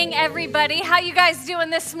Everybody, how you guys doing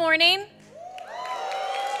this morning?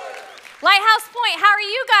 Lighthouse Point, how are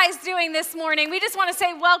you guys doing this morning? We just want to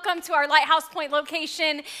say welcome to our Lighthouse Point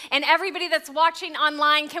location, and everybody that's watching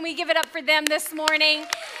online, can we give it up for them this morning?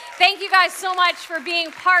 Thank you guys so much for being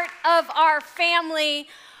part of our family.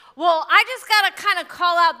 Well, I just got to kind of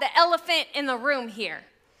call out the elephant in the room here.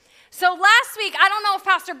 So last week, I don't know if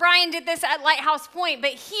Pastor Brian did this at Lighthouse Point,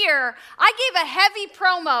 but here, I gave a heavy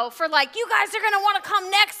promo for you guys are going to want to come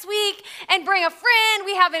next week and bring a friend.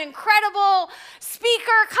 We have an incredible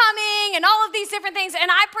speaker coming and all of these different things. And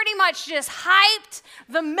I pretty much just hyped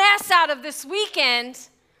the mess out of this weekend.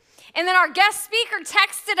 And then our guest speaker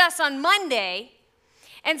texted us on Monday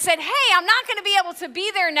and said, hey, I'm not going to be able to be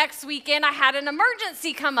there next weekend. I had an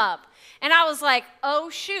emergency come up. And I was like, oh,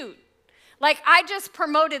 shoot. I just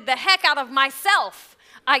promoted the heck out of myself,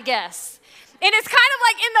 I guess. And it's kind of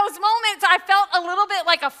like in those moments, I felt a little bit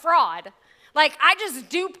like a fraud. I just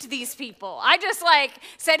duped these people. I just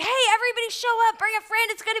said, hey, everybody show up, bring a friend,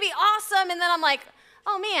 it's going to be awesome. And then I'm like,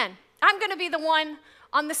 oh man, I'm going to be the one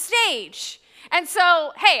on the stage. And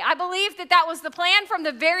so, hey, I believe that was the plan from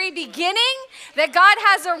the very beginning, that God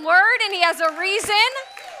has a word and he has a reason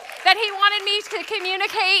that he wanted me to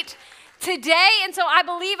communicate today, and so I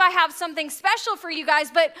believe I have something special for you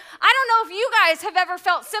guys, but I don't know if you guys have ever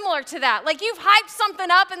felt similar to that. You've hyped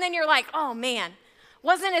something up and then you're like, oh man,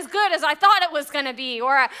 wasn't as good as I thought it was going to be,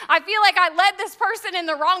 or I feel like I led this person in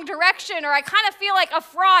the wrong direction, or I kind of feel like a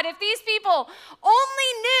fraud. If these people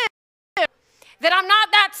only knew that I'm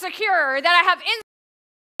not that secure, or that I have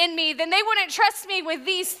in me, then they wouldn't trust me with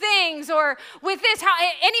these things or with this.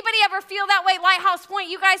 Anybody ever feel that way? Lighthouse Point,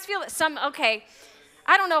 you guys feel it? Okay.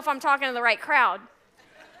 I don't know if I'm talking to the right crowd.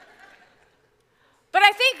 But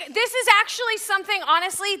I think this is actually something,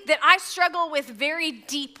 honestly, that I struggle with very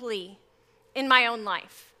deeply in my own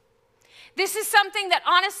life. This is something that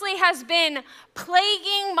honestly has been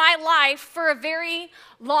plaguing my life for a very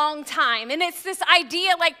long time. And it's this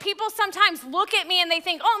idea, people sometimes look at me and they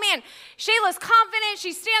think, oh man, Shayla's confident,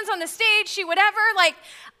 she stands on the stage, she whatever.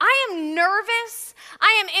 I am nervous,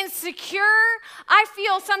 I am insecure, I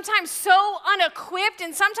feel sometimes so unequipped,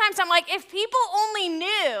 and sometimes I'm like, if people only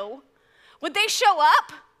knew, would they show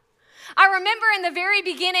up? I remember in the very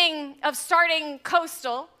beginning of starting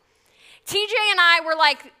Coastal, TJ and I were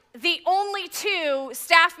the only two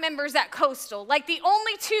staff members at Coastal, the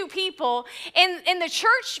only two people, and the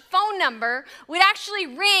church phone number would actually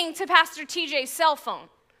ring to Pastor TJ's cell phone.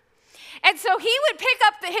 And so he would pick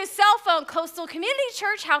up his cell phone, Coastal Community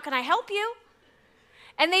Church, how can I help you?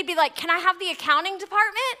 And they'd be like, can I have the accounting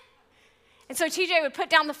department? And so TJ would put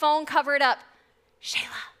down the phone, cover it up. Shayla,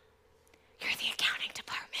 you're the accounting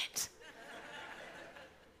department.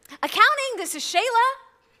 Accounting, this is Shayla.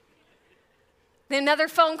 Then another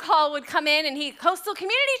phone call would come in and Coastal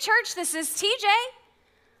Community Church, this is TJ.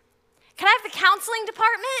 Can I have the counseling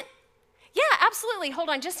department? Yeah, absolutely. Hold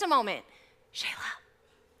on just a moment. Shayla,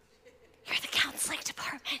 you're the counseling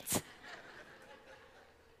department.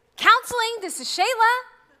 Counseling, this is Shayla.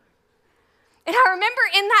 And I remember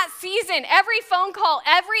in that season, every phone call,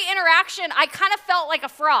 every interaction, I kind of felt like a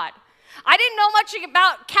fraud. I didn't know much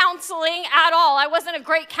about counseling at all. I wasn't a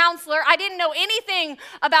great counselor. I didn't know anything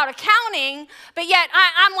about accounting, but yet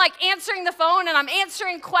I'm answering the phone and I'm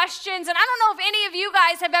answering questions. And I don't know if any of you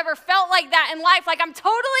guys have ever felt like that in life. I'm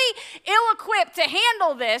totally ill-equipped to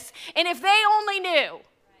handle this. And if they only knew.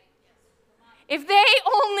 If they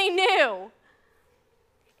only knew.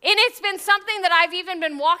 And it's been something that I've even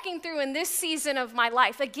been walking through in this season of my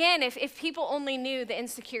life. Again, if people only knew the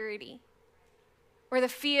insecurity or the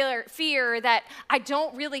fear that I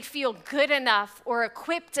don't really feel good enough or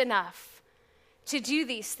equipped enough to do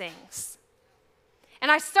these things. And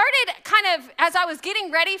I started as I was getting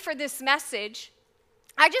ready for this message,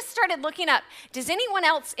 I just started looking up, does anyone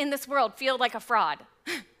else in this world feel like a fraud?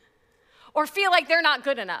 Or feel like they're not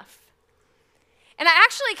good enough? And I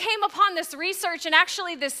actually came upon this research and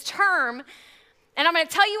actually this term, and I'm going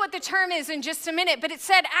to tell you what the term is in just a minute, but it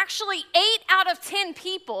said actually 8 out of 10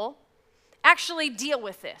 people actually deal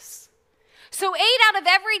with this. So 8 out of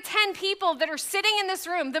every 10 people that are sitting in this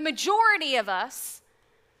room, the majority of us,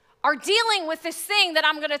 are dealing with this thing that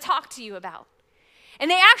I'm going to talk to you about. And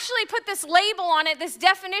they actually put this label on it, this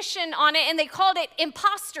definition on it, and they called it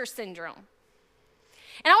imposter syndrome.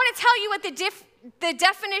 And I want to tell you what the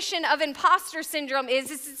definition of imposter syndrome is.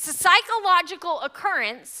 It's a psychological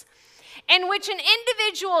occurrence in which an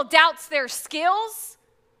individual doubts their skills,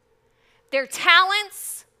 their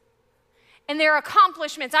talents, and their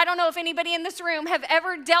accomplishments. I don't know if anybody in this room have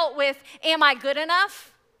ever dealt with, am I good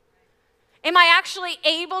enough? Am I actually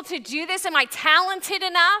able to do this? Am I talented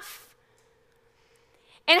enough?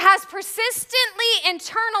 and has persistently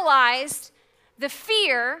internalized the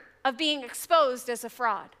fear of being exposed as a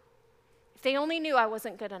fraud. If they only knew I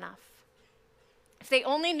wasn't good enough. If they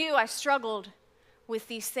only knew I struggled with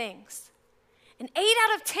these things. And 8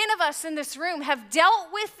 out of 10 of us in this room have dealt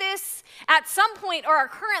with this at some point or are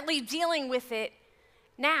currently dealing with it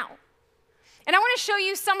now. And I want to show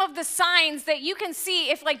you some of the signs that you can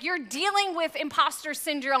see if you're dealing with imposter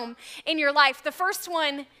syndrome in your life. The first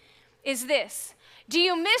one is this. Do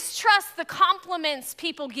you mistrust the compliments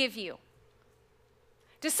people give you?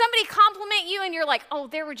 Does somebody compliment you and you're like, oh,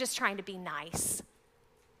 they were just trying to be nice.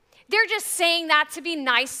 They're just saying that to be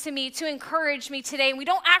nice to me, to encourage me today. And we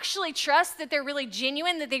don't actually trust that they're really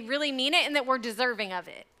genuine, that they really mean it, and that we're deserving of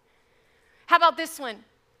it. How about this one?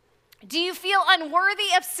 Do you feel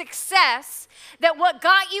unworthy of success, that what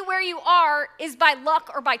got you where you are is by luck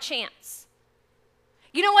or by chance?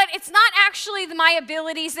 You know what? It's not actually my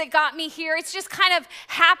abilities that got me here. It's just kind of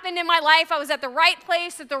happened in my life. I was at the right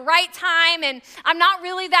place at the right time, and I'm not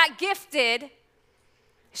really that gifted.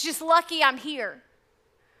 It's just lucky I'm here.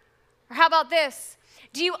 Or how about this?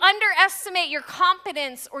 Do you underestimate your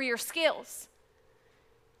competence or your skills?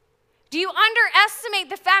 Do you underestimate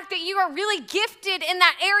the fact that you are really gifted in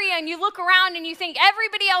that area, and you look around and you think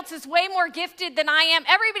everybody else is way more gifted than I am,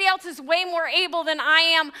 everybody else is way more able than I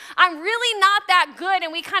am, I'm really not that good,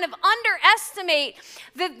 and we kind of underestimate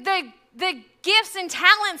the gifts and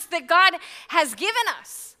talents that God has given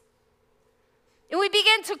us. And we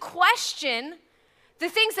begin to question the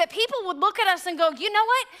things that people would look at us and go, you know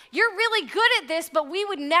what? You're really good at this, but we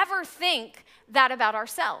would never think that about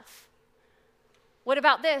ourselves. What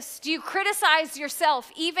about this? Do you criticize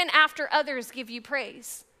yourself even after others give you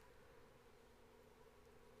praise?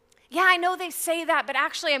 Yeah, I know they say that, but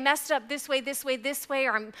actually I messed up this way, this way, this way,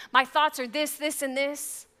 or my thoughts are this, this, and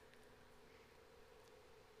this.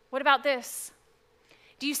 What about this?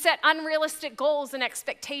 Do you set unrealistic goals and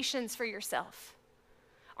expectations for yourself?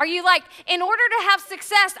 Are you like, in order to have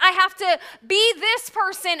success, I have to be this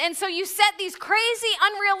person, and so you set these crazy,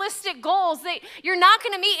 unrealistic goals that you're not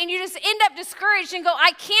going to meet, and you just end up discouraged and go,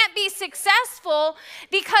 I can't be successful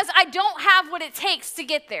because I don't have what it takes to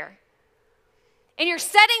get there. And you're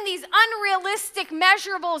setting these unrealistic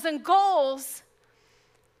measurables and goals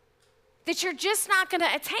that you're just not going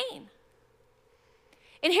to attain.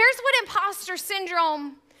 And here's what imposter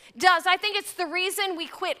syndrome does. I think it's the reason we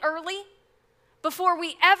quit early, before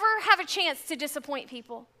we ever have a chance to disappoint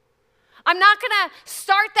people. I'm not gonna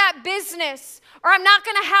start that business, or I'm not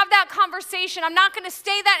gonna have that conversation. I'm not gonna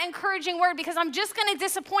say that encouraging word because I'm just gonna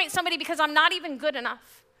disappoint somebody because I'm not even good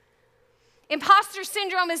enough. Imposter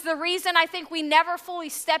syndrome is the reason I think we never fully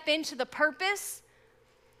step into the purpose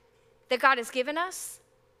that God has given us.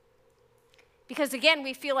 Because again,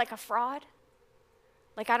 we feel like a fraud,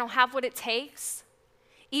 like I don't have what it takes.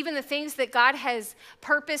 Even the things that God has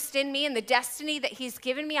purposed in me and the destiny that He's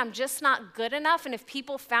given me, I'm just not good enough. And if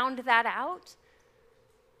people found that out,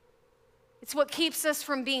 it's what keeps us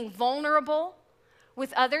from being vulnerable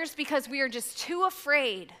with others because we are just too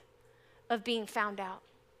afraid of being found out.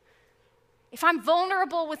 If I'm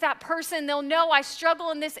vulnerable with that person, they'll know I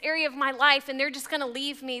struggle in this area of my life, and they're just going to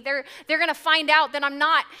leave me. They're going to find out that I'm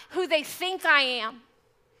not who they think I am.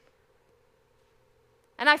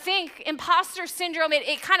 And I think imposter syndrome,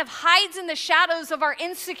 it kind of hides in the shadows of our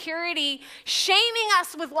insecurity, shaming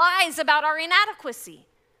us with lies about our inadequacy.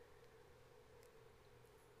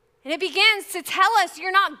 And it begins to tell us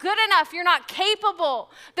you're not good enough, you're not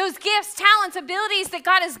capable. Those gifts, talents, abilities that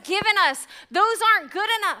God has given us, those aren't good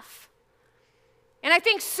enough. And I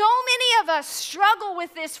think so many of us struggle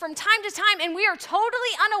with this from time to time, and we are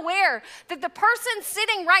totally unaware that the person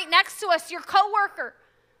sitting right next to us, your coworker,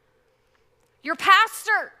 your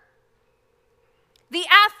pastor, the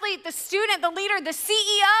athlete, the student, the leader, the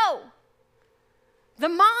CEO, the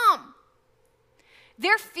mom,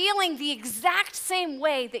 they're feeling the exact same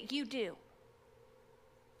way that you do.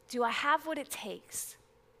 Do I have what it takes?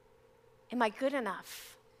 Am I good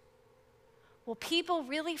enough? Will people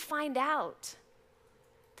really find out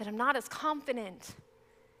that I'm not as confident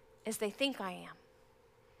as they think I am?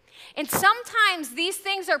 And sometimes these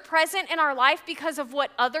things are present in our life because of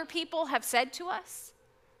what other people have said to us.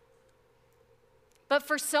 But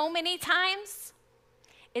for so many times,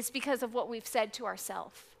 it's because of what we've said to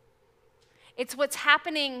ourselves. It's what's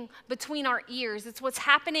happening between our ears. It's what's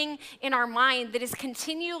happening in our mind that is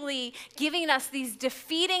continually giving us these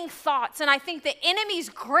defeating thoughts. And I think the enemy's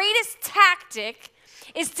greatest tactic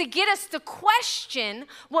is to get us to question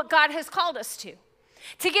what God has called us to.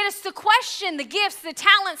 to get us to question the gifts, the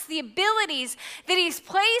talents, the abilities that he's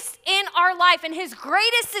placed in our life. And his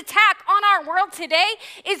greatest attack on our world today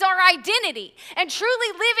is our identity and truly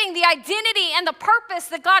living the identity and the purpose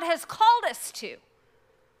that God has called us to.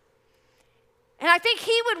 And I think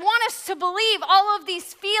he would want us to believe all of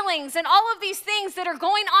these feelings and all of these things that are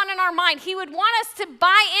going on in our mind. He would want us to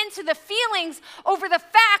buy into the feelings over the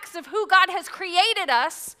facts of who God has created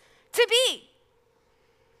us to be.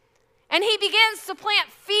 And he begins to plant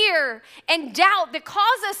fear and doubt that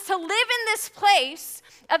cause us to live in this place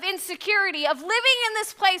of insecurity, of living in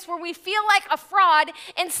this place where we feel like a fraud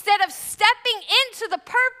instead of stepping into the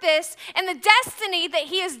purpose and the destiny that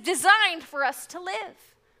he has designed for us to live.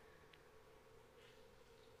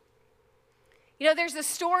 You know, there's a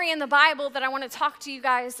story in the Bible that I want to talk to you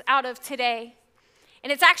guys out of today.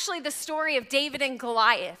 And it's actually the story of David and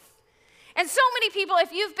Goliath. And so many people,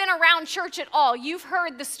 if you've been around church at all, you've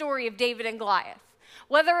heard the story of David and Goliath.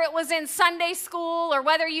 Whether it was in Sunday school or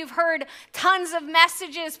whether you've heard tons of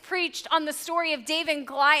messages preached on the story of David and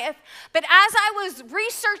Goliath. But as I was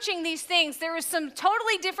researching these things, there was some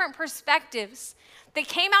totally different perspectives that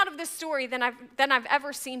came out of this story than I've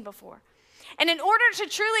ever seen before. And in order to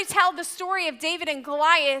truly tell the story of David and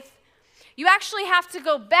Goliath, you actually have to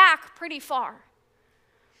go back pretty far.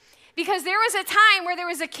 Because there was a time where there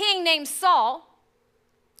was a king named Saul,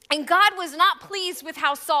 and God was not pleased with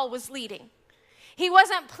how Saul was leading. He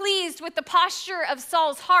wasn't pleased with the posture of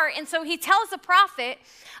Saul's heart, and so he tells the prophet,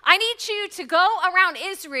 I need you to go around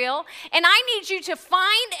Israel, and I need you to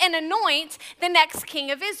find and anoint the next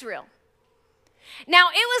king of Israel. Now,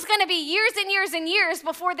 it was going to be years and years and years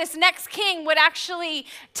before this next king would actually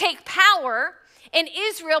take power in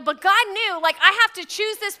Israel, but God knew, like, I have to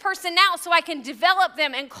choose this person now so I can develop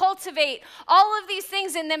them and cultivate all of these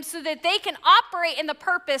things in them so that they can operate in the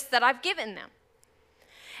purpose that I've given them.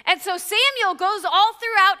 And so Samuel goes all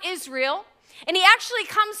throughout Israel, and he actually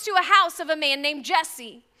comes to a house of a man named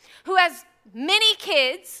Jesse, who has many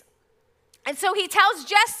kids. And so he tells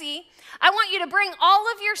Jesse, I want you to bring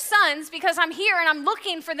all of your sons because I'm here and I'm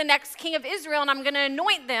looking for the next king of Israel, and I'm going to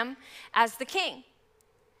anoint them as the king,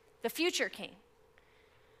 the future king.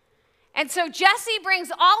 And so Jesse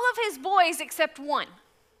brings all of his boys except one,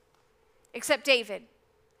 except David.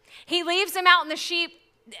 He leaves him out in the sheep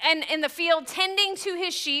and in the field tending to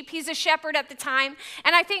his sheep. He's a shepherd at the time.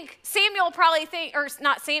 And I think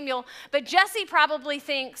but Jesse probably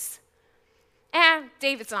thinks,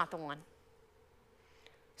 David's not the one.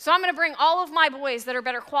 So I'm going to bring all of my boys that are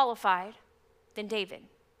better qualified than David.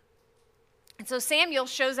 And so Samuel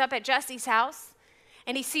shows up at Jesse's house,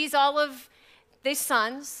 and he sees all of these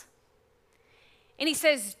sons. And he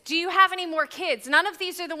says, do you have any more kids? None of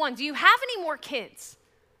these are the ones. Do you have any more kids?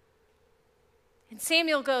 And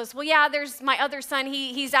Samuel goes, well, yeah, there's my other son.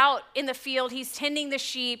 He's out in the field. He's tending the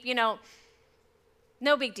sheep,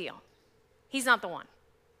 no big deal. He's not the one.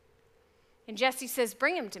 And Jesse says,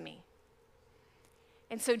 bring him to me.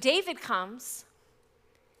 And so David comes,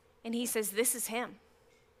 and he says, this is him.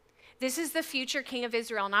 This is the future king of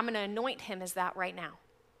Israel, and I'm going to anoint him as that right now.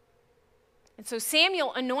 And so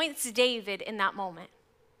Samuel anoints David in that moment.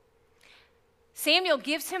 Samuel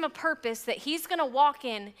gives him a purpose that he's going to walk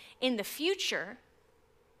in the future.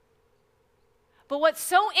 But what's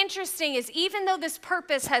so interesting is even though this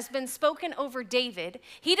purpose has been spoken over David,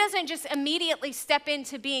 he doesn't just immediately step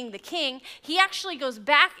into being the king. He actually goes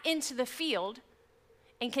back into the field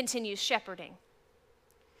and continues shepherding.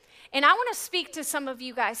 And I want to speak to some of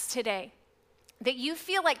you guys today that you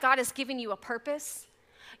feel like God has given you a purpose.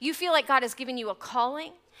 You feel like God has given you a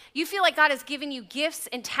calling. You feel like God has given you gifts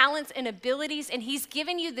and talents and abilities, and he's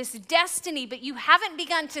given you this destiny, but you haven't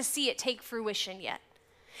begun to see it take fruition yet.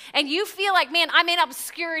 And you feel like, man, I'm in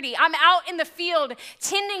obscurity. I'm out in the field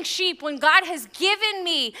tending sheep when God has given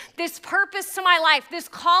me this purpose to my life, this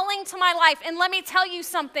calling to my life. And let me tell you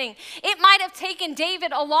something. It might have taken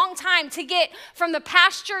David a long time to get from the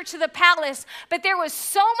pasture to the palace, but there was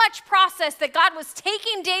so much process that God was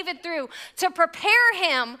taking David through to prepare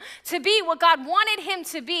him to be what God wanted him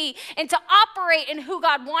to be and to operate in who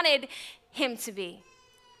God wanted him to be.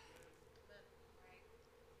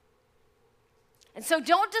 And so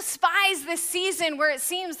don't despise this season where it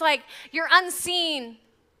seems like you're unseen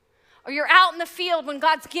or you're out in the field when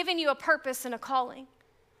God's given you a purpose and a calling.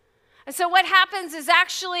 And so what happens is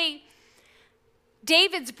actually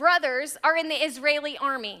David's brothers are in the Israeli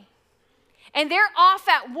army. And they're off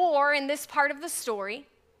at war in this part of the story.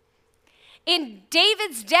 And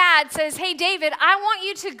David's dad says, hey, David, I want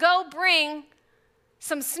you to go bring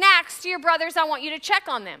some snacks to your brothers. I want you to check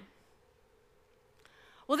on them.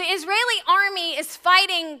 Well, the Israeli army is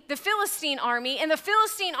fighting the Philistine army, and the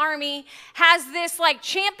Philistine army has this like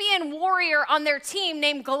champion warrior on their team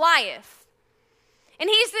named Goliath. And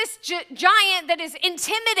he's this giant that is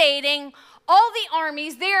intimidating all the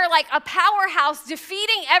armies. They are like a powerhouse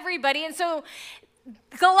defeating everybody. And so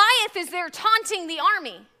Goliath is there taunting the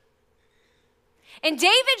army. And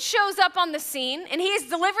David shows up on the scene, and he is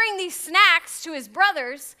delivering these snacks to his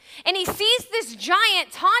brothers, and he sees this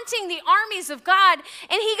giant taunting the armies of God,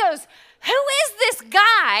 and he goes, "Who is this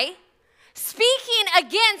guy speaking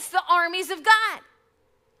against the armies of God?"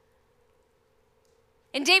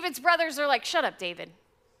 And David's brothers are like, "Shut up, David.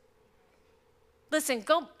 Listen,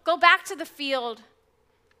 go back to the field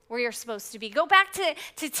where you're supposed to be. Go back to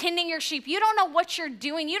tending your sheep. You don't know what you're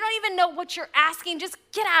doing. You don't even know what you're asking. Just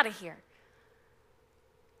get out of here."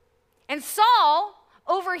 And Saul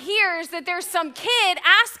overhears that there's some kid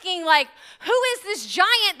asking, like, who is this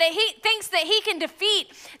giant that he thinks that he can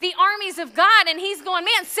defeat the armies of God? And he's going,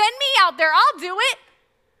 "Man, send me out there. I'll do it."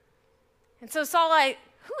 And so Saul like,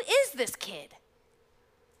 "Who is this kid?"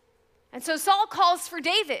 And so Saul calls for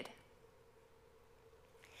David.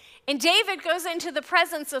 And David goes into the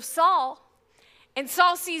presence of Saul, and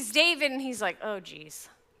Saul sees David, and he's like, "Oh, geez.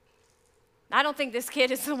 I don't think this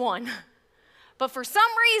kid is the one." But for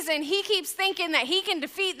some reason, he keeps thinking that he can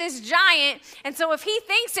defeat this giant. And so if he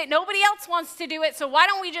thinks it, nobody else wants to do it. So why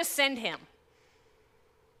don't we just send him?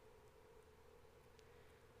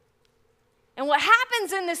 And what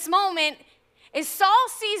happens in this moment is Saul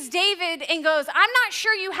sees David and goes, "I'm not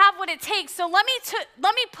sure you have what it takes. So let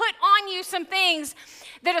me put on you some things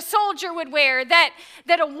that a soldier would wear, that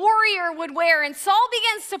a warrior would wear." And Saul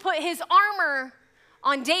begins to put his armor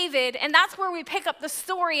on David, and that's where we pick up the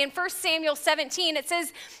story in 1 Samuel 17. It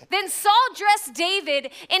says, "Then Saul dressed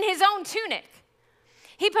David in his own tunic.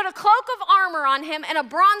 He put a cloak of armor on him and a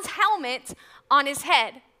bronze helmet on his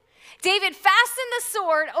head. David fastened the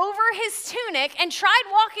sword over his tunic and tried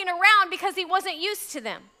walking around because he wasn't used to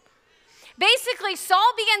them." Basically,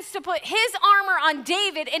 Saul begins to put his armor on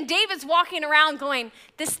David, and David's walking around going,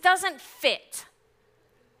 "This doesn't fit.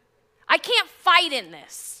 I can't fight in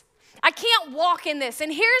this. I can't walk in this."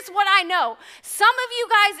 And here's what I know. Some of you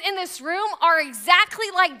guys in this room are exactly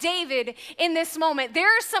like David in this moment.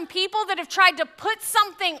 There are some people that have tried to put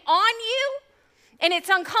something on you, and it's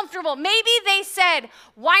uncomfortable. Maybe they said,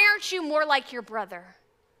 "Why aren't you more like your brother?"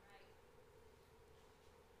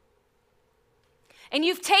 And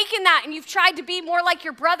you've taken that and you've tried to be more like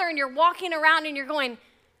your brother, and you're walking around and you're going,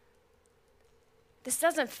 "This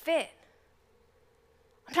doesn't fit.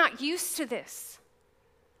 I'm not used to this.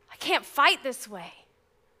 I can't fight this way."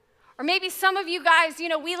 Or maybe some of you guys,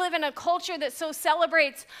 we live in a culture that so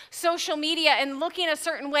celebrates social media and looking a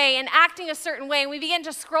certain way and acting a certain way. And we begin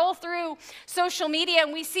to scroll through social media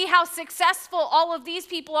and we see how successful all of these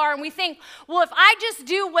people are. And we think, well, if I just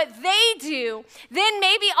do what they do, then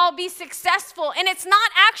maybe I'll be successful. And it's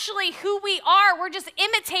not actually who we are. We're just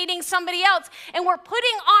imitating somebody else. And we're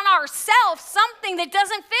putting on ourselves something that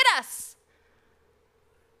doesn't fit us.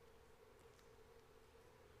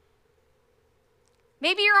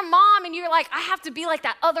 Maybe you're a mom and you're like, "I have to be like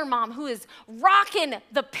that other mom who is rocking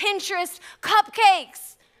the Pinterest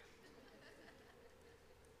cupcakes."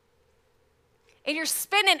 And you're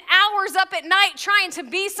spending hours up at night trying to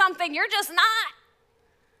be something you're just not.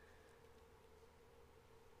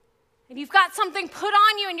 And you've got something put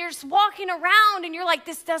on you and you're just walking around and you're like,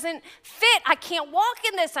 "This doesn't fit. I can't walk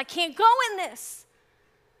in this. I can't go in this."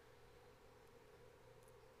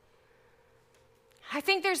 I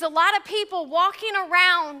think there's a lot of people walking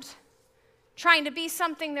around trying to be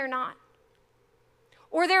something they're not.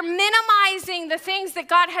 Or they're minimizing the things that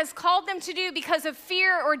God has called them to do because of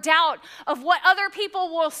fear or doubt of what other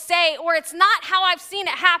people will say, or it's not how I've seen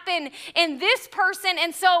it happen in this person,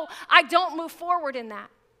 and so I don't move forward in that.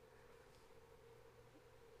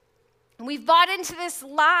 And we've bought into this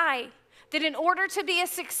lie that in order to be a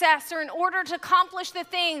success or in order to accomplish the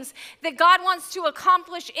things that God wants to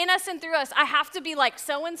accomplish in us and through us, I have to be like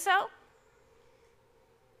so-and-so.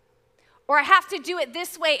 Or I have to do it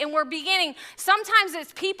this way. And we're beginning, sometimes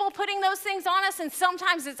it's people putting those things on us, and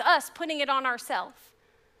sometimes it's us putting it on ourselves.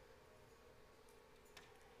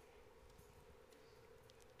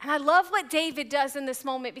 And I love what David does in this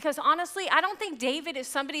moment, because honestly, I don't think David is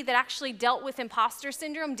somebody that actually dealt with imposter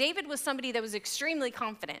syndrome. David was somebody that was extremely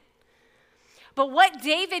confident. But what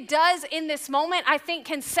David does in this moment, I think,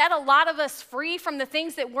 can set a lot of us free from the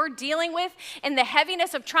things that we're dealing with and the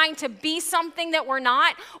heaviness of trying to be something that we're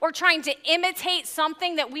not, or trying to imitate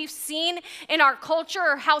something that we've seen in our culture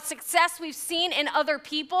or how success we've seen in other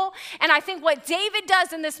people. And I think what David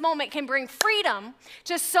does in this moment can bring freedom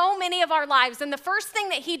to so many of our lives. And the first thing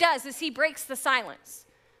that he does is he breaks the silence.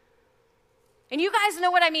 And you guys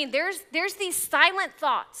know what I mean. There's these silent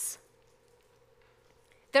thoughts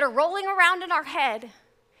that are rolling around in our head,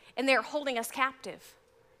 and they're holding us captive.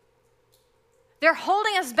 They're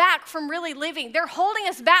holding us back from really living. They're holding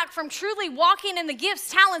us back from truly walking in the gifts,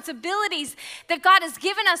 talents, abilities that God has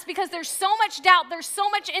given us, because there's so much doubt, there's so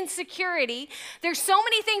much insecurity, there's so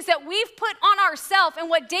many things that we've put on ourselves. And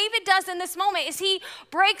what David does in this moment is he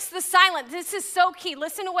breaks the silence. This is so key.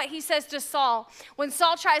 Listen to what he says to Saul. When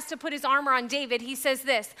Saul tries to put his armor on David, he says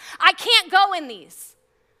this, "I can't go in these."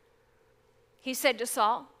 He said to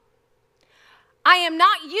Saul, "I am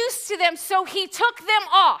not used to them," so he took them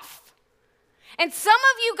off. And some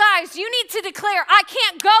of you guys, you need to declare, I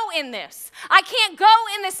can't go in this. I can't go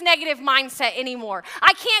in this negative mindset anymore.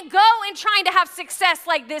 I can't go in trying to have success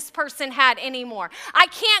like this person had anymore. I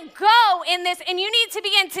can't go in this, and you need to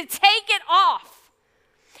begin to take it off.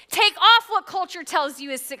 Take off what culture tells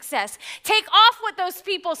you is success. Take off what those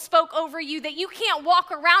people spoke over you that you can't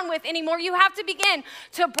walk around with anymore. You have to begin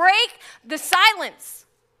to break the silence.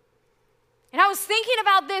 And I was thinking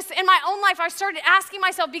about this in my own life. I started asking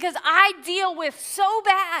myself, because I deal with so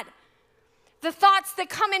bad the thoughts that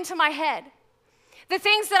come into my head, the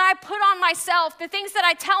things that I put on myself, the things that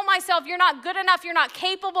I tell myself, you're not good enough, you're not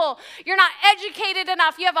capable, you're not educated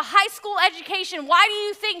enough, you have a high school education. Why do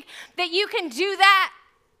you think that you can do that?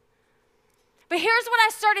 But here's what I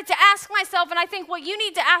started to ask myself, and I think what you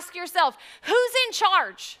need to ask yourself: who's in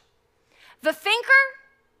charge? The thinker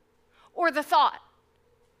or the thought?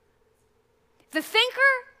 The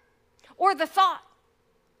thinker or the thought?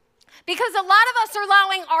 Because a lot of us are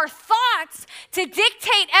allowing our thoughts to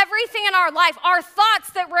dictate everything in our life. Our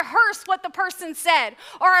thoughts that rehearse what the person said,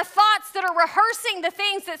 or our thoughts that are rehearsing the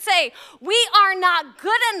things that say, we are not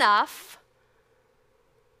good enough.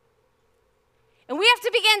 And we have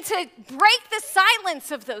to begin to break the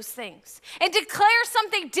silence of those things and declare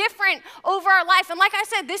something different over our life. And like I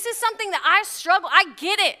said, this is something that I struggle. I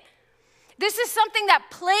get it. This is something that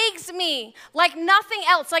plagues me like nothing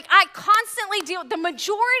else. Like I constantly deal, the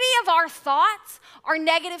majority of our thoughts are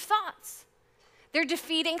negative thoughts. They're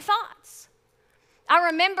defeating thoughts. I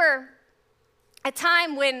remember a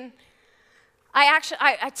time when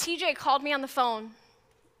TJ called me on the phone,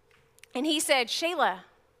 and he said, "Shayla,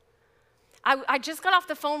 I just got off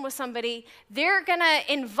the phone with somebody. They're going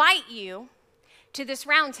to invite you to this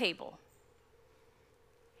round table."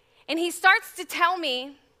 And he starts to tell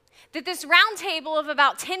me that this round table of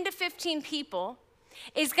about 10 to 15 people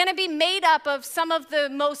is going to be made up of some of the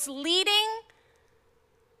most leading,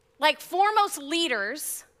 foremost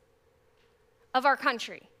leaders of our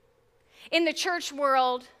country. In the church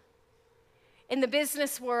world, in the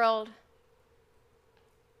business world.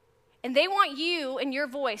 And they want you and your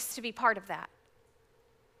voice to be part of that.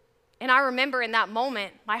 And I remember in that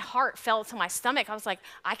moment, my heart fell to my stomach. I was like,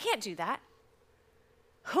 I can't do that.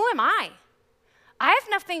 Who am I? I have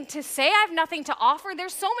nothing to say. I have nothing to offer.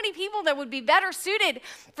 There's so many people that would be better suited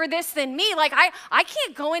for this than me. I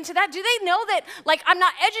can't go into that. Do they know that, I'm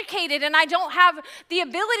not educated and I don't have the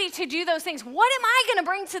ability to do those things? What am I going to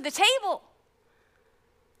bring to the table?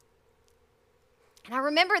 And I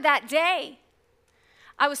remember that day,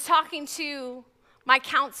 I was talking to my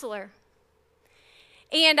counselor,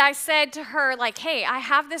 and I said to her, hey, I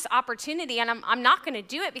have this opportunity, and I'm not going to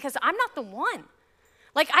do it because I'm not the one.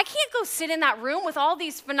 I can't go sit in that room with all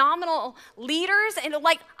these phenomenal leaders, and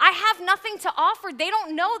I have nothing to offer. They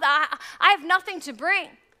don't know that I have nothing to bring.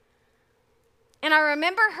 And I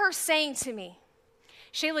remember her saying to me,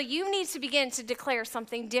 Shayla, you need to begin to declare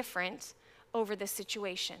something different over this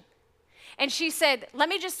situation. And she said, let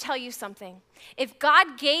me just tell you something. If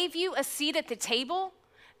God gave you a seat at the table,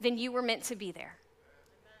 then you were meant to be there.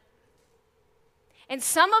 And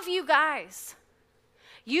some of you guys,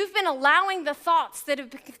 you've been allowing the thoughts that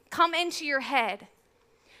have come into your head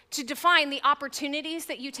to define the opportunities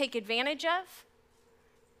that you take advantage of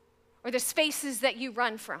or the spaces that you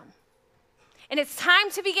run from. And it's time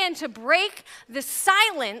to begin to break the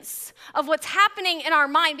silence of what's happening in our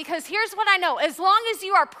mind, because here's what I know. As long as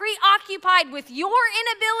you are preoccupied with your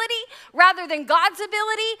inability rather than God's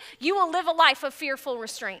ability, you will live a life of fearful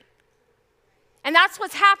restraint. And that's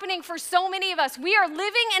what's happening for so many of us. We are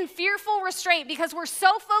living in fearful restraint because we're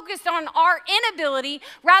so focused on our inability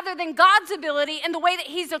rather than God's ability and the way that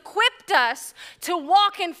he's equipped us to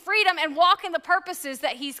walk in freedom and walk in the purposes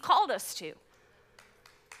that he's called us to.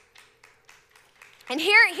 And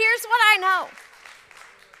here's what I know.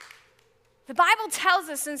 The Bible tells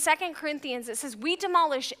us in 2 Corinthians, it says, we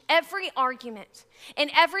demolish every argument and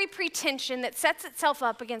every pretension that sets itself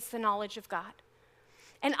up against the knowledge of God.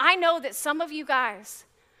 And I know that some of you guys,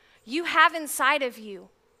 you have inside of you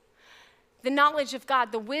the knowledge of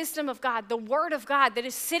God, the wisdom of God, the word of God that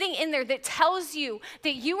is sitting in there that tells you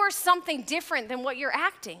that you are something different than what you're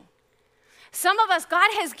acting. Some of us, God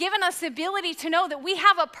has given us the ability to know that we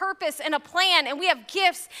have a purpose and a plan and we have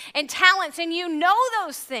gifts and talents, and you know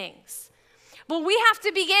those things. But we have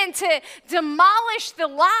to begin to demolish the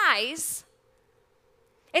lies.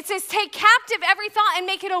 It says, take captive every thought and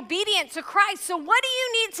make it obedient to Christ. So what do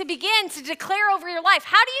you need to begin to declare over your life?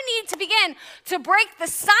 How do you need to begin to break the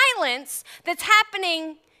silence that's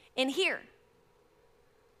happening in here?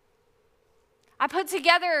 I put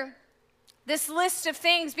together this list of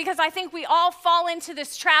things because I think we all fall into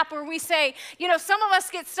this trap where we say, some of us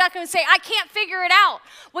get stuck and say, I can't figure it out.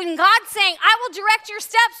 When God's saying, I will direct your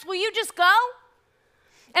steps, will you just go?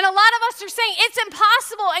 And a lot of us are saying, it's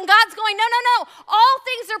impossible. And God's going, no. All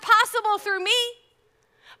things are possible through me.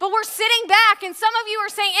 But we're sitting back, and some of you are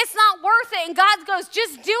saying, it's not worth it. And God goes,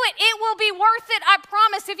 just do it. It will be worth it, I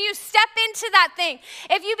promise. If you step into that thing,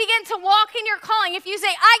 if you begin to walk in your calling, if you say,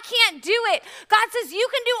 I can't do it, God says, you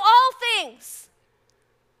can do all things.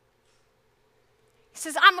 He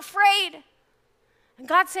says, I'm afraid. And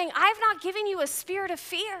God's saying, I've not given you a spirit of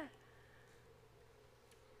fear.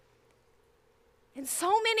 And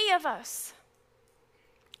so many of us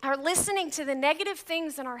are listening to the negative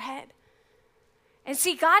things in our head. And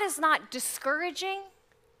see, God is not discouraging.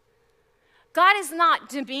 God is not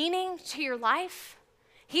demeaning to your life.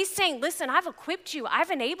 He's saying, listen, I've equipped you.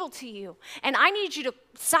 I've enabled you. And I need you to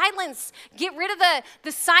get rid of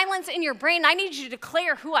the silence in your brain. I need you to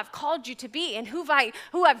declare who I've called you to be and who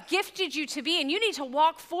I've gifted you to be. And you need to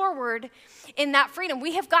walk forward in that freedom.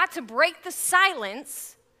 We have got to break the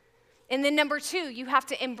silence. And then number 2, you have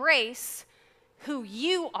to embrace who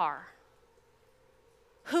you are.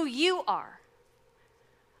 Who you are.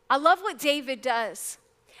 I love what David does.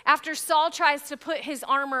 After Saul tries to put his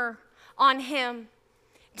armor on him,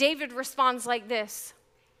 David responds like this.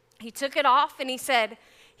 He took it off and he said,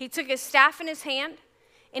 he took his staff in his hand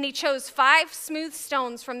and he chose 5 smooth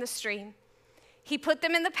stones from the stream. He put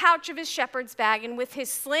them in the pouch of his shepherd's bag, and with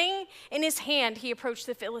his sling in his hand, he approached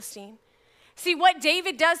the Philistine. See, what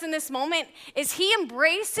David does in this moment is he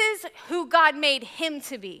embraces who God made him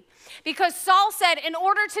to be. Because Saul said, in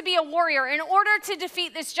order to be a warrior, in order to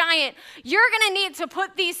defeat this giant, you're going to need to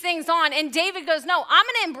put these things on. And David goes, no, I'm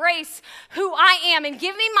going to embrace who I am and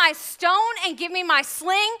give me my stone and give me my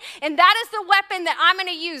sling. And that is the weapon that I'm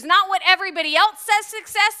going to use. Not what everybody else says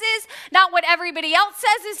success is, not what everybody else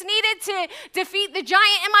says is needed to defeat the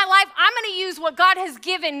giant in my life. I'm going to use what God has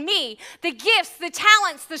given me, the gifts, the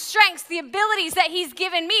talents, the strengths, the abilities that he's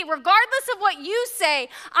given me. Regardless of what you say,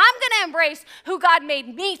 I'm going to embrace who God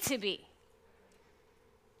made me to be.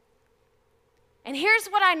 And here's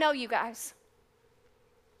what I know, you guys.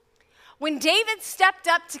 When David stepped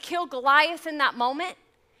up to kill Goliath in that moment,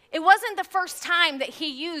 it wasn't the first time that he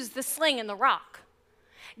used the sling and the rock.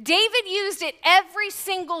 David used it every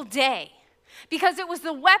single day because it was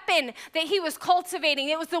the weapon that he was cultivating.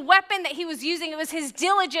 It was the weapon that he was using. It was his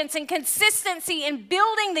diligence and consistency in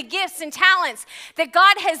building the gifts and talents that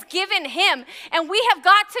God has given him. And we have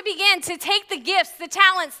got to begin to take the gifts, the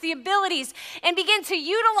talents, the abilities, and begin to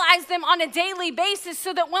utilize them on a daily basis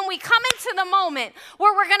so that when we come into the moment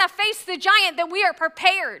where we're going to face the giant, that we are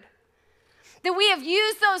prepared. That we have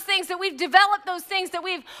used those things, that we've developed those things, that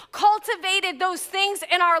we've cultivated those things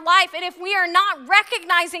in our life. And if we are not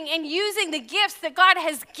recognizing and using the gifts that God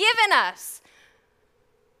has given us,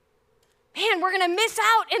 man, we're going to miss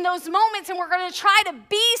out in those moments and we're going to try to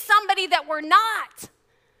be somebody that we're not.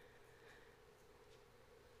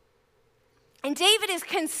 And David is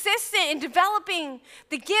consistent in developing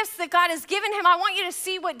the gifts that God has given him. I want you to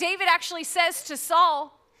see what David actually says to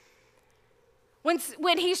Saul.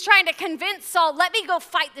 When he's trying to convince Saul, let me go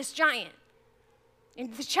fight this giant.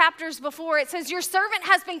 In the chapters before, it says, your servant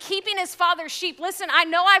has been keeping his father's sheep. Listen, I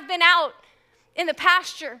know I've been out in the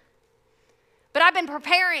pasture, but I've been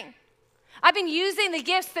preparing. I've been using the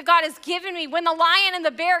gifts that God has given me. When the lion and the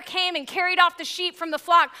bear came and carried off the sheep from the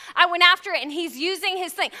flock, I went after it, and he's using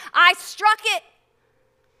his thing. I struck it,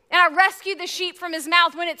 and I rescued the sheep from his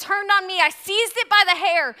mouth. When it turned on me, I seized it by the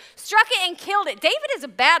hair, struck it, and killed it. David is a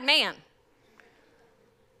bad man.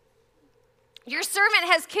 Your servant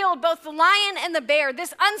has killed both the lion and the bear.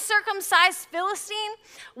 This uncircumcised Philistine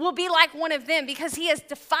will be like one of them because he has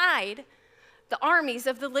defied the armies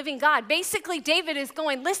of the living God. Basically, David is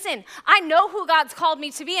going, listen, I know who God's called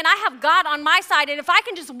me to be, and I have God on my side. And if I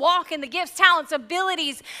can just walk in the gifts, talents,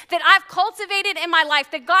 abilities that I've cultivated in my life,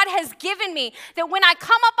 that God has given me, that when I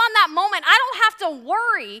come up on that moment, I don't have to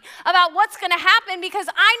worry about what's going to happen because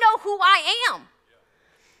I know who I am.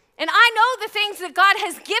 And I know the things that God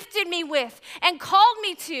has gifted me with and called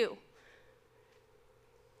me to.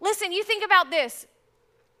 Listen, you think about this.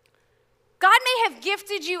 God may have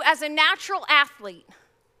gifted you as a natural athlete,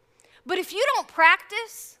 but if you don't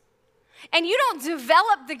practice and you don't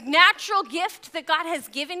develop the natural gift that God has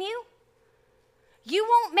given you, you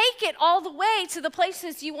won't make it all the way to the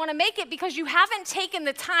places you want to make it because you haven't taken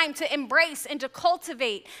the time to embrace and to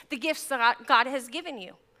cultivate the gifts that God has given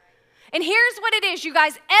you. And here's what it is, you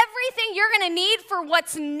guys. Everything you're going to need for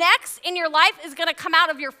what's next in your life is going to come out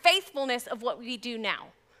of your faithfulness of what we do now.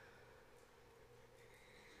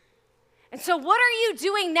 And so what are you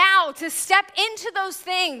doing now to step into those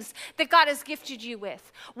things that God has gifted you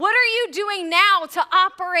with? What are you doing now to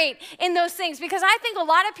operate in those things? Because I think a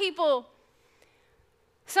lot of people,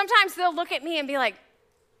 sometimes they'll look at me and be like,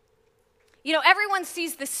 you know, everyone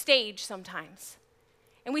sees the stage sometimes.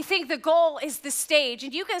 And we think the goal is the stage.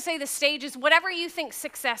 And you can say the stage is whatever you think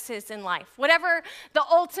success is in life, whatever the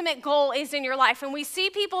ultimate goal is in your life. And we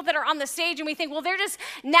see people that are on the stage and we think, well, they're just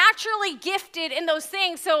naturally gifted in those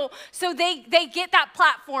things. So they get that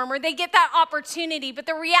platform or they get that opportunity. But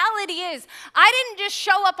the reality is, I didn't just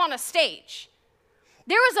show up on a stage.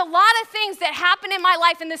 There was a lot of things that happened in my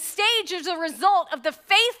life, and the stage is a result of the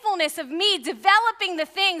faithfulness of me developing the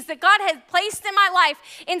things that God had placed in my life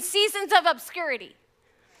in seasons of obscurity.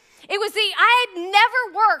 I had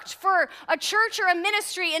never worked for a church or a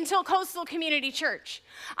ministry until Coastal Community Church.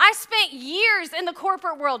 I spent years in the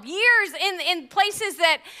corporate world, years in places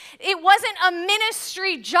that it wasn't a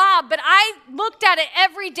ministry job, but I looked at it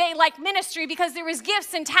every day like ministry because there was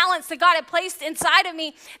gifts and talents that God had placed inside of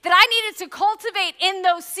me that I needed to cultivate in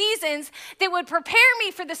those seasons that would prepare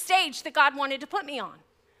me for the stage that God wanted to put me on.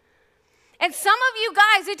 And some of you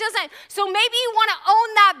guys, so maybe you want to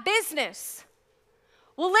own that business.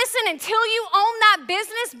 Well, listen, until you own that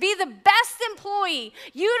business, be the best employee,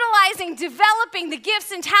 utilizing, developing the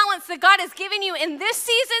gifts and talents that God has given you in this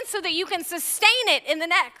season so that you can sustain it in the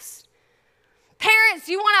next. Parents,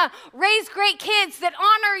 you want to raise great kids that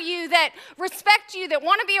honor you, that respect you, that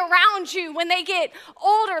want to be around you when they get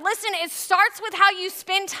older. Listen, it starts with how you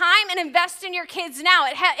spend time and invest in your kids now.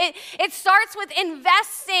 It starts with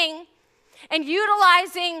investing and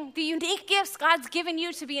utilizing the unique gifts God's given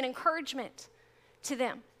you to be an encouragement to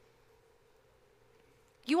them.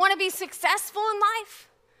 You want to be successful in life?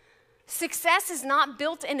 Success is not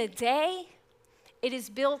built in a day. It is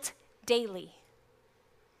built daily.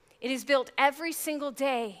 It is built every single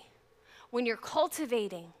day when you're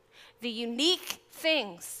cultivating the unique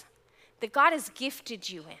things that God has gifted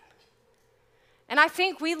you in. And I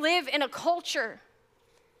think we live in a culture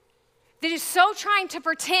that is so trying to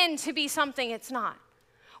pretend to be something it's not.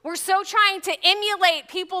 We're so trying to emulate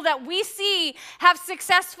people that we see have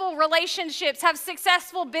successful relationships, have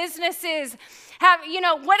successful businesses, have,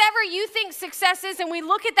 whatever you think success is, and we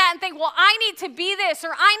look at that and think, well, I need to be this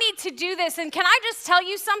or I need to do this. And can I just tell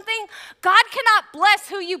you something? God cannot bless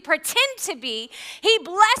who you pretend to be. He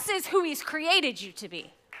blesses who He's created you to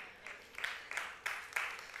be.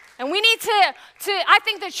 And we need I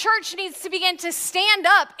think the church needs to begin to stand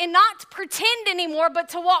up and not pretend anymore, but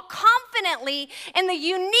to walk confidently in the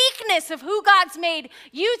uniqueness of who God's made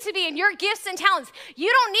you to be and your gifts and talents.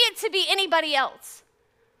 You don't need to be anybody else.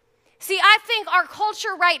 See, I think our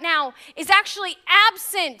culture right now is actually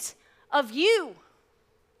absent of you.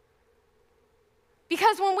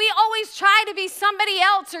 Because when we always try to be somebody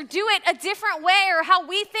else or do it a different way or how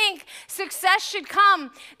we think success should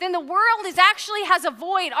come, then the world actually has a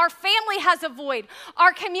void. Our family has a void.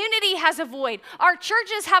 Our community has a void. Our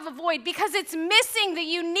churches have a void because it's missing the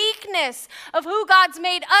uniqueness of who God's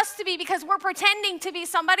made us to be because we're pretending to be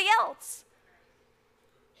somebody else.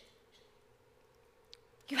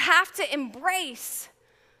 You have to embrace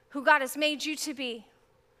who God has made you to be.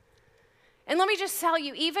 And let me just tell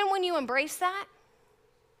you, even when you embrace that,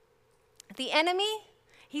 the enemy,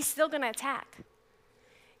 he's still going to attack.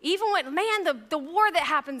 Even when, the war that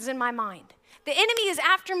happens in my mind, the enemy is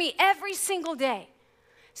after me every single day.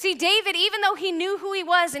 See, David, even though he knew who he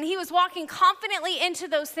was and he was walking confidently into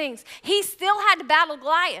those things, he still had to battle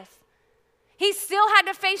Goliath. He still had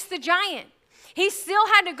to face the giant. He still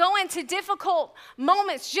had to go into difficult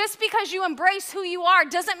moments. Just because you embrace who you are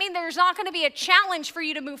doesn't mean there's not going to be a challenge for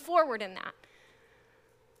you to move forward in that.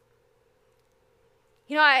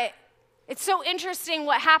 You know, it's so interesting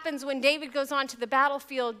what happens when David goes onto the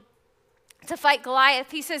battlefield to fight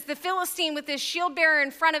Goliath. He says the Philistine with his shield bearer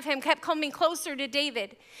in front of him kept coming closer to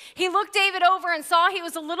David. He looked David over and saw he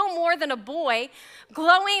was a little more than a boy,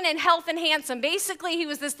 glowing in health and handsome. Basically, he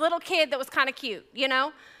was this little kid that was kind of cute, you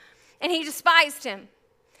know? And he despised him.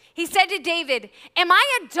 He said to David, "Am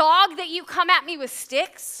I a dog that you come at me with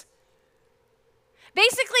sticks?"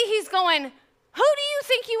 Basically, he's going, who do you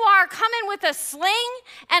think you are coming with a sling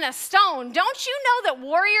and a stone? Don't you know that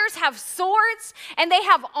warriors have swords and they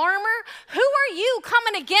have armor? Who are you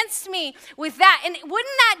coming against me with that? And wouldn't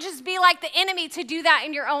that just be like the enemy to do that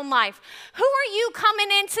in your own life? Who are you coming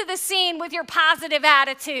into the scene with your positive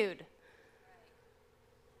attitude?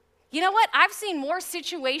 You know what? I've seen more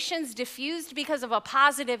situations diffused because of a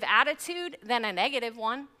positive attitude than a negative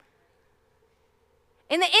one.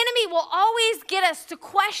 And the enemy will always get us to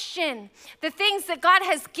question the things that God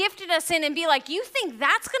has gifted us in and be like, you think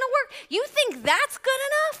that's going to work? You think that's good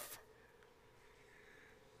enough?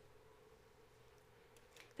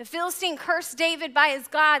 The Philistine cursed David by his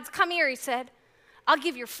gods. "Come here," he said. "I'll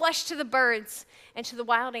give your flesh to the birds and to the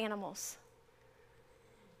wild animals."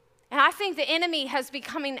 And I think the enemy has been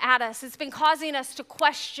coming at us. It's been causing us to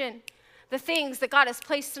question the things that God has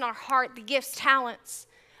placed in our heart, the gifts, talents,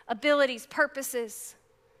 abilities, purposes.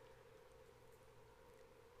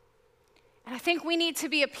 And I think we need to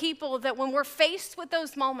be a people that when we're faced with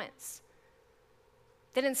those moments,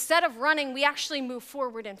 that instead of running, we actually move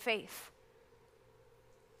forward in faith.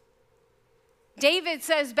 David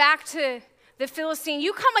says back to the Philistine,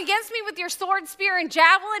 "You come against me with your sword, spear, and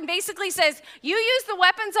javelin," basically says, "You use the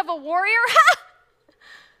weapons of a warrior?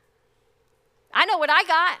 I know what I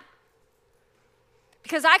got.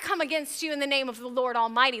 Because I come against you in the name of the Lord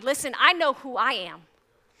Almighty." Listen, I know who I am.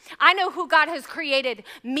 I know who God has created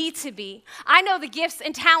me to be. I know the gifts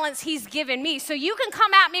and talents He's given me. So you can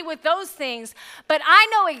come at me with those things, but I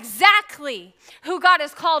know exactly who God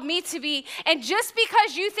has called me to be. And just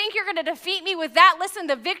because you think you're going to defeat me with that, listen,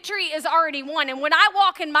 the victory is already won. And when I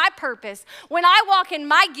walk in my purpose, when I walk in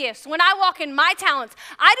my gifts, when I walk in my talents,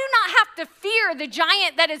 I do not have to fear the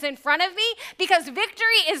giant that is in front of me because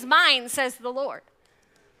victory is mine, says the Lord.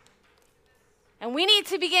 And we need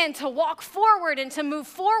to begin to walk forward and to move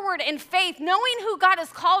forward in faith, knowing who God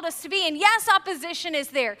has called us to be. And yes, opposition is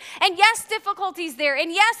there. And yes, difficulty is there.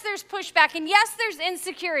 And yes, there's pushback. And yes, there's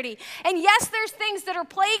insecurity. And yes, there's things that are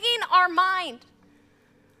plaguing our mind.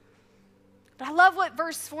 But I love what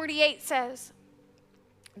verse 48 says.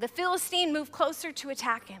 The Philistine moved closer to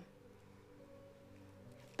attack him.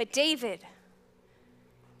 But David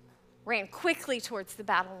ran quickly towards the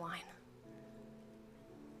battle line.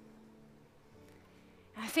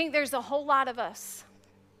 I think there's a whole lot of us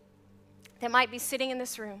that might be sitting in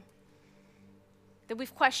this room that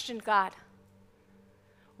we've questioned God.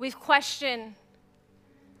 We've questioned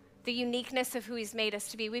the uniqueness of who He's made us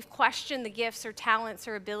to be. We've questioned the gifts or talents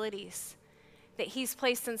or abilities that He's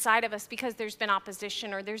placed inside of us because there's been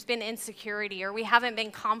opposition or there's been insecurity or we haven't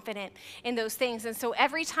been confident in those things. And so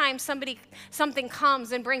every time something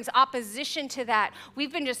comes and brings opposition to that,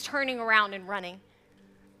 we've been just turning around and running.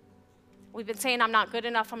 We've been saying, I'm not good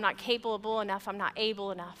enough, I'm not capable enough, I'm not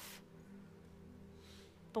able enough.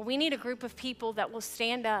 But we need a group of people that will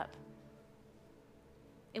stand up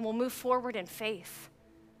and will move forward in faith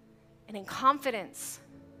and in confidence,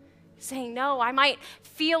 saying, no, I might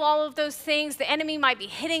feel all of those things. The enemy might be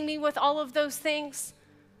hitting me with all of those things,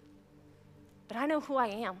 but I know who I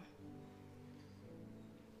am.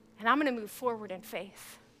 And I'm going to move forward in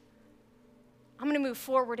faith. I'm going to move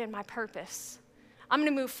forward in my purpose. I'm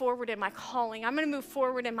going to move forward in my calling. I'm going to move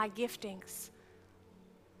forward in my giftings.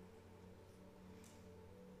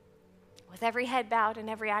 With every head bowed and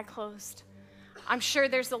every eye closed, I'm sure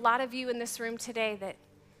there's a lot of you in this room today that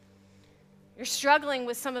you're struggling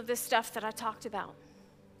with some of this stuff that I talked about.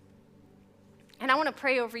 And I want to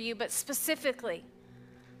pray over you, but specifically,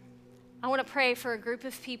 I want to pray for a group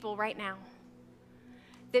of people right now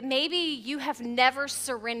that maybe you have never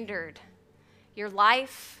surrendered your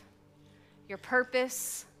life, your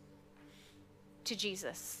purpose to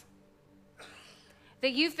Jesus.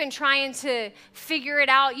 That you've been trying to figure it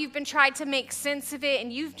out, you've been trying to make sense of it,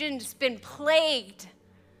 and you've just been plagued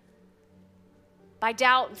by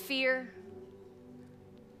doubt and fear.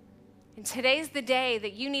 And today's the day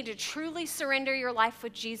that you need to truly surrender your life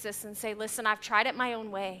with Jesus and say, listen, I've tried it my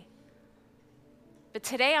own way, but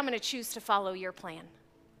today I'm going to choose to follow your plan.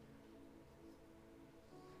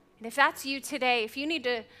 And if that's you today, if you need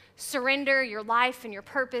to surrender your life and your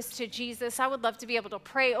purpose to Jesus, I would love to be able to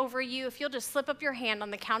pray over you. If you'll just slip up your hand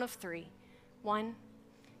on the count of 3. 1,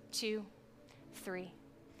 2, 3.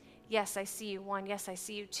 Yes, I see you. 1. Yes, I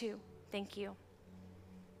see you. 2. Thank you.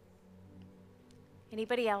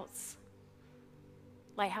 Anybody else?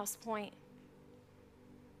 Lighthouse Point.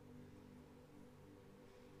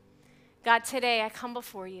 God, today I come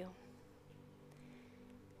before you.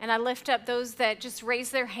 And I lift up those that just raise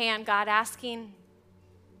their hand, God, asking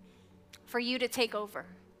for you to take over.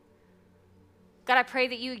 God, I pray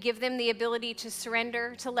that you would give them the ability to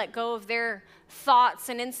surrender, to let go of their thoughts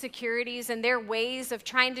and insecurities and their ways of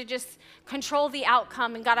trying to just control the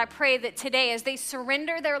outcome. And God, I pray that today, as they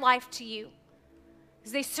surrender their life to you,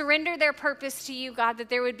 as they surrender their purpose to you, God, that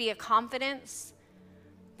there would be a confidence,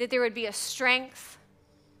 that there would be a strength,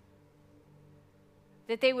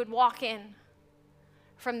 that they would walk in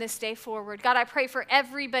from this day forward. God, I pray for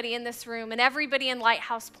everybody in this room and everybody in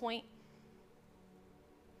Lighthouse Point.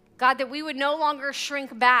 God, that we would no longer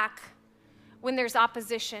shrink back when there's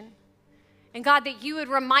opposition. And God, that you would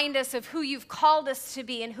remind us of who you've called us to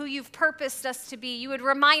be and who you've purposed us to be. You would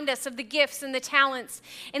remind us of the gifts and the talents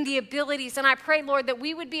and the abilities. And I pray, Lord, that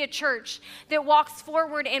we would be a church that walks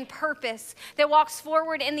forward in purpose, that walks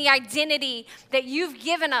forward in the identity that you've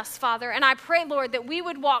given us, Father. And I pray, Lord, that we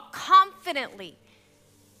would walk confidently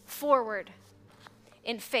forward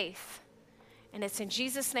in faith. And it's in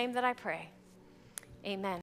Jesus' name that I pray. Amen.